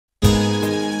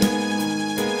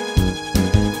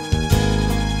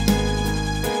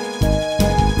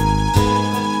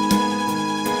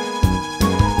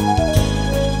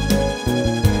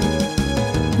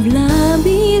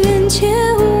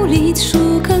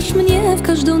w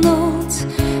każdą noc,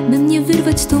 by mnie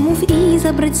wyrwać z domów i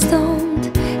zabrać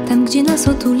stąd, tam gdzie nas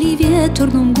otuli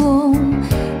wieczorną mgłą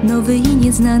nowy i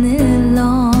nieznany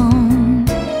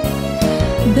ląd.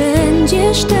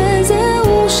 Będziesz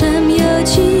Tezeuszem, ja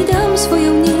ci dam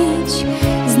swoją nić.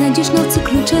 Znajdziesz nocy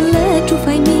klucze, lecz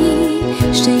ufaj mi,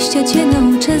 szczęścia cię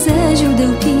nauczę ze źródeł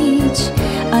pić,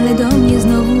 ale do mnie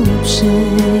znowu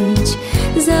przyjdź.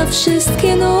 Za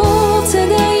wszystkie noce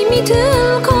daj mi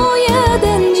tylko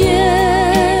jeden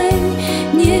dzień.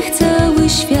 Niech cały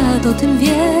świat o tym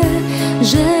wie,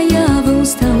 że jawą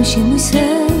stał się mój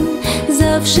sen.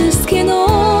 Za wszystkie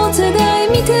noce daj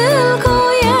mi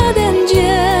tylko jeden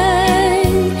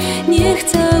dzień. Niech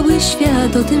cały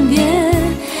świat o tym wie,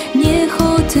 niech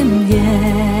o tym wie.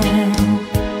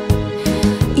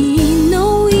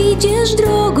 Inną idziesz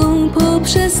drogą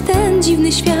poprzez ten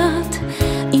dziwny świat,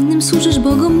 innym służysz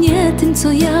Bogom, nie tym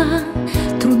co ja.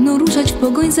 Trudno ruszać w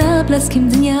pogoń za blaskiem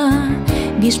dnia,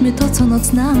 bierzmy to co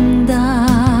noc nam da.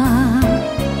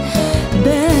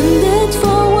 Będę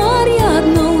twą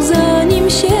Ariadną, zanim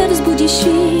się wzbudzi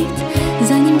świt,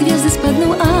 zanim gwiazdy spadną,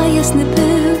 a jasny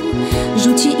pył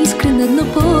rzuci iskry na dno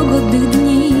pogodnych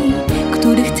dni,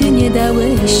 których ty nie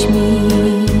dałeś mi.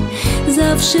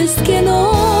 Za wszystkie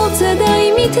noce daj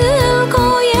mi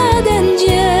tylko jeden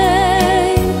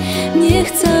dzień.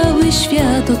 Niech cały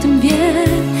świat o tym wie,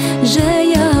 że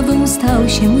jawą stał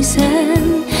się mój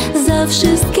sen. Za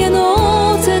wszystkie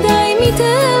noce daj mi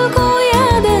tylko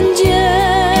jeden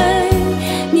dzień.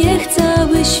 Niech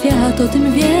cały świat o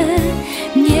tym wie,